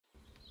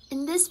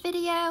In this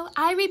video,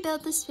 I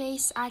rebuild the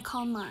space I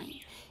call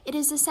mine. It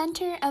is the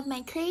center of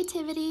my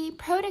creativity,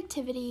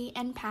 productivity,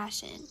 and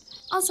passion.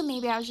 Also,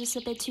 maybe I was just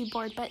a bit too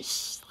bored, but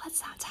shh,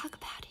 let's not talk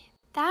about it.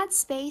 That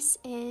space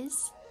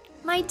is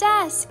my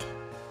desk.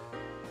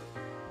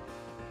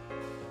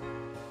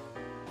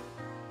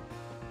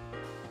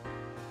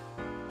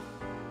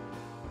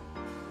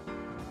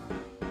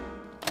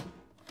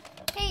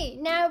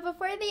 Now,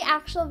 before the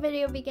actual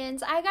video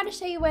begins, I gotta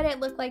show you what it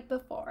looked like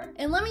before.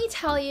 And let me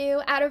tell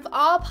you, out of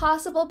all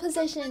possible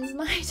positions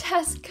my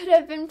desk could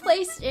have been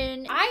placed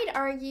in, I'd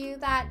argue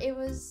that it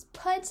was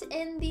put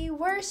in the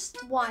worst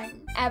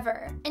one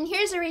ever. And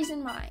here's the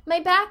reason why. My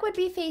back would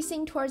be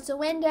facing towards the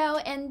window,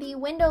 and the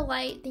window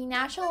light, the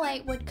natural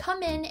light, would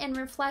come in and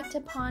reflect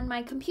upon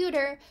my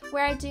computer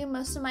where I do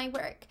most of my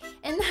work.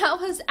 And that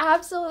was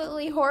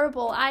absolutely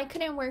horrible. I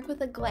couldn't work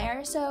with a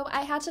glare, so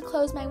I had to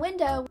close my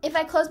window. If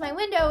I closed my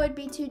window, it would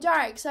be too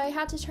dark, so I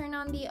had to turn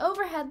on the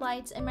overhead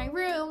lights in my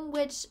room,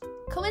 which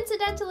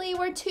coincidentally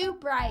were too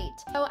bright.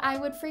 So I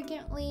would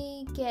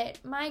frequently get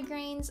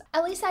migraines.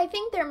 At least I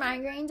think they're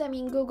migraines. I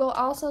mean, Google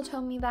also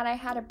told me that I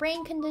had a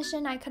brain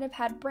condition. I could have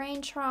had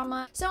brain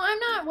trauma. So I'm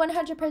not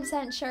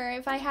 100% sure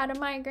if I had a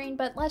migraine,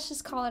 but let's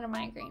just call it a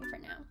migraine for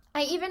now.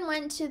 I even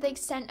went to the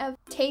extent of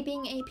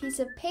taping a piece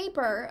of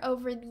paper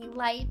over the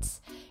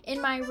lights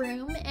in my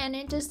room, and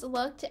it just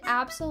looked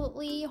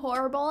absolutely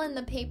horrible, and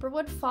the paper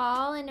would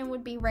fall and it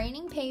would be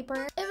raining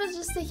paper. It was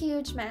just a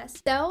huge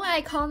mess. So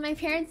I called my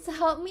parents to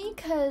help me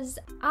because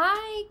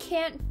I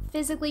can't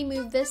physically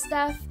move this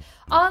stuff.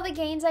 All the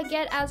gains I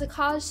get as a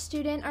college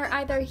student are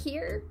either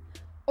here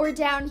or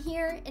down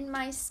here in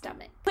my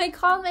stomach. I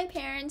called my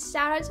parents,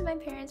 shout out to my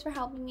parents for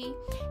helping me,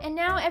 and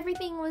now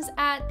everything was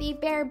at the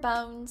bare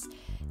bones,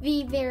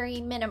 the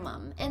very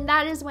minimum, and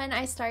that is when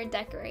I started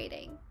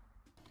decorating.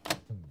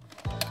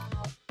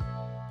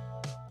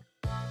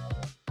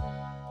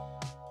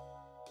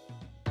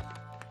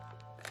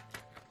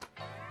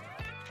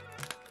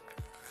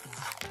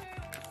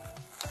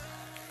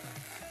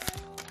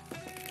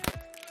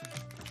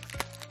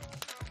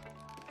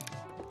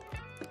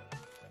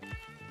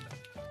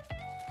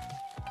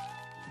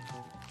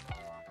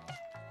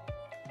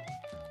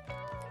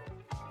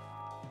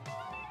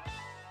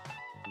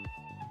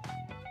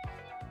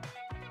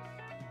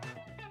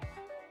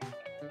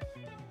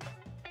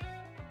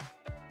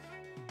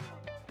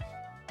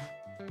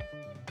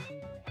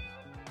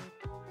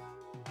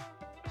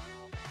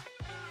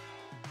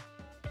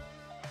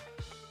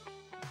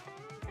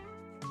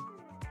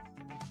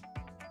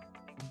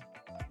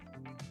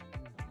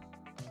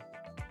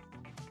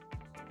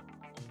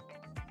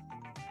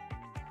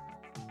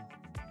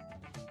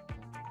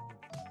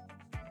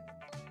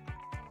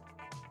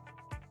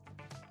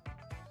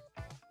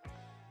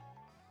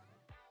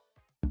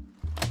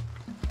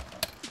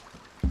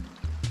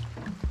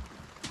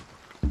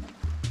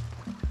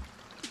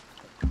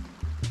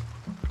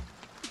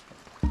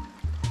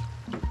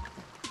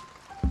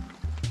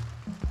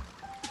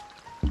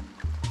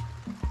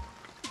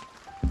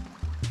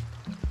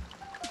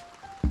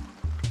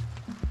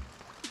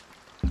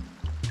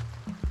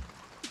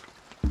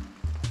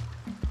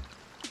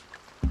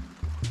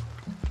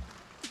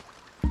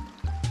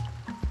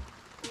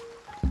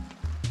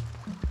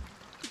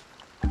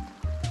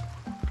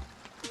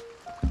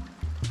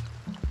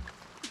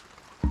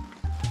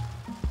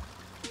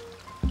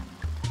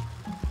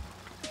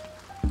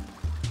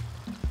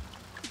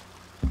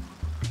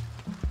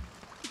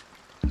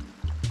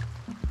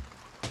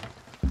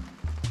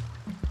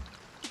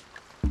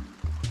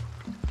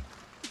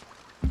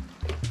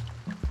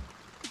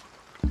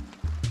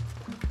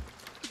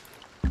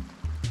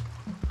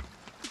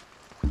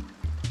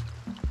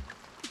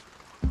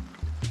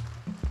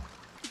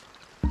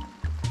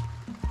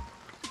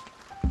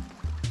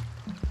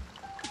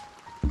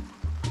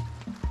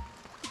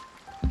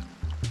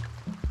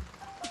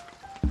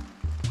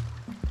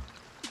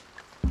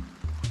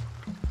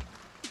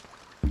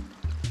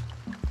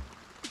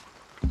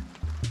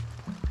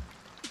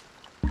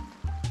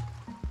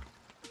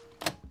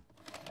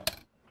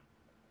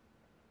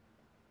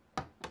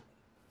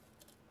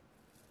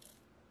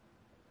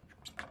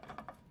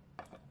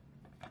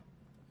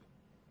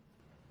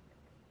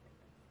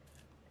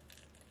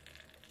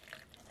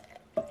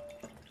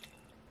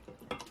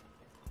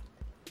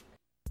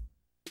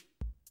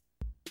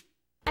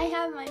 I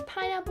have my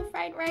pineapple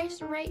fried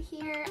rice right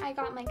here. I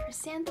got my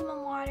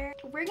chrysanthemum water.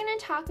 We're gonna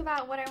talk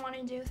about what I want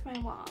to do with my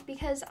wall,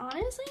 because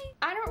honestly,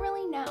 I don't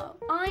really know.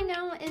 All I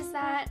know is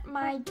that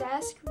my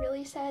desk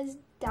really says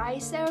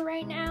Daiso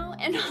right now,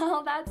 and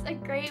while that's a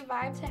great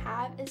vibe to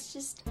have, it's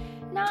just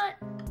not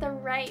the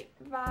right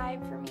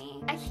vibe for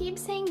me. I keep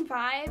saying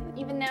vibe,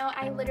 even though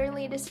I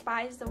literally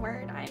despise the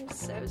word. I'm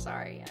so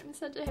sorry. I'm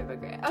such a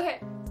hypocrite.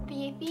 Okay,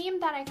 the theme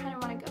that I kind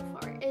of want to go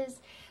for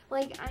is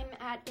like I'm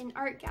at an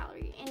art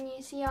gallery and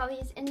you see all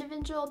these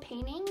individual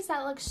paintings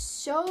that look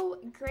so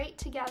great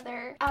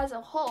together as a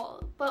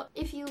whole, but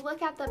if you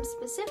look at them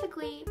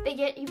specifically, they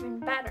get even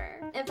better,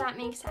 if that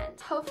makes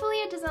sense. Hopefully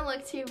it doesn't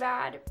look too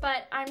bad,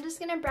 but I'm just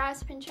gonna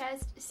browse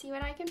Pinterest, see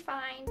what I can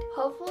find.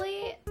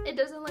 Hopefully It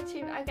doesn't look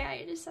too bad.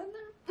 Okay, I just said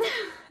that.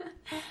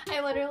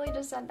 I literally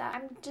just said that.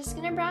 I'm just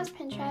gonna browse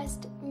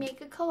Pinterest, make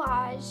a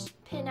collage,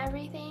 pin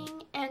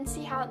everything, and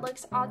see how it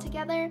looks all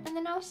together, and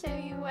then I'll show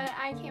you what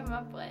I came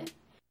up with.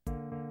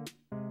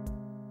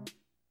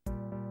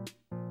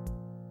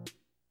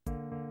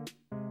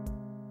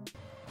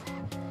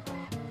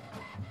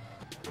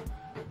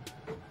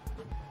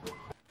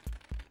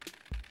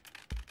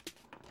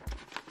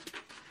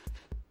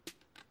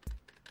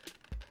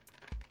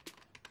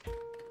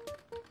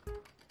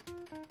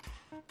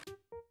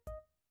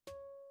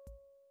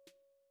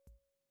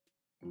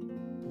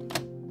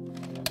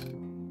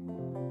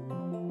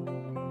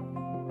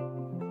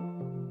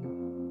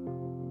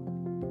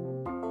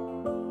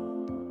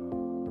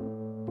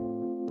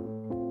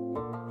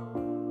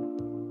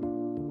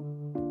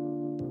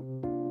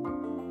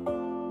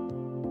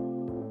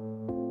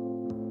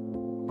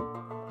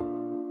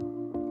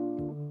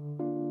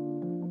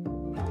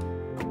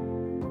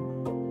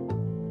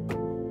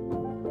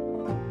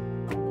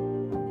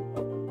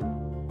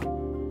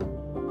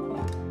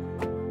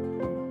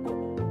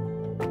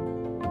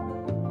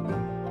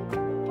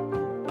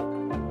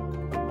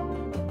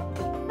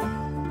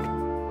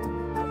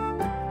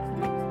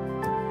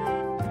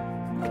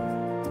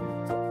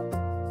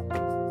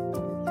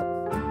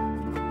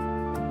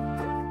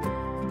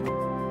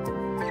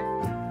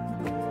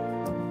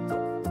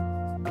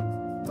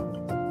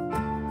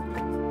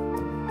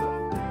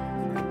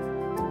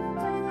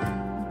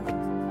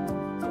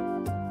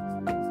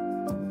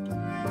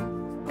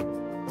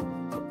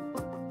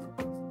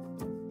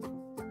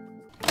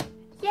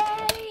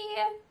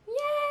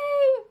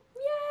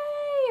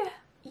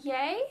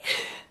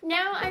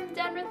 Now I'm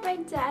done with my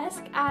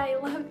desk. I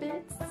love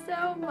it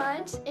so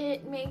much.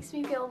 It makes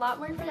me feel a lot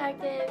more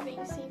productive. It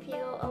makes me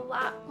feel a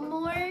lot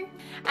more,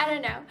 I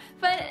don't know,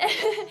 but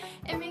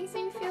it makes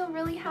me feel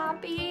really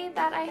happy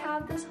that I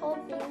have this whole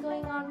thing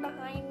going on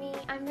behind me.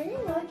 I'm very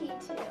lucky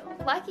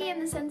too. Lucky in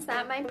the sense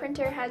that my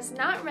printer has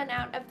not run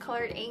out of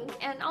colored ink,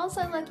 and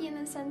also lucky in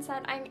the sense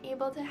that I'm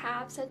able to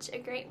have such a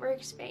great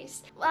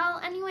workspace. Well,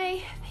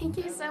 anyway, thank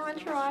you so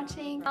much for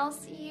watching. I'll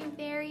see you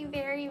very,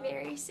 very,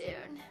 very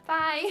soon.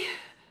 Bye!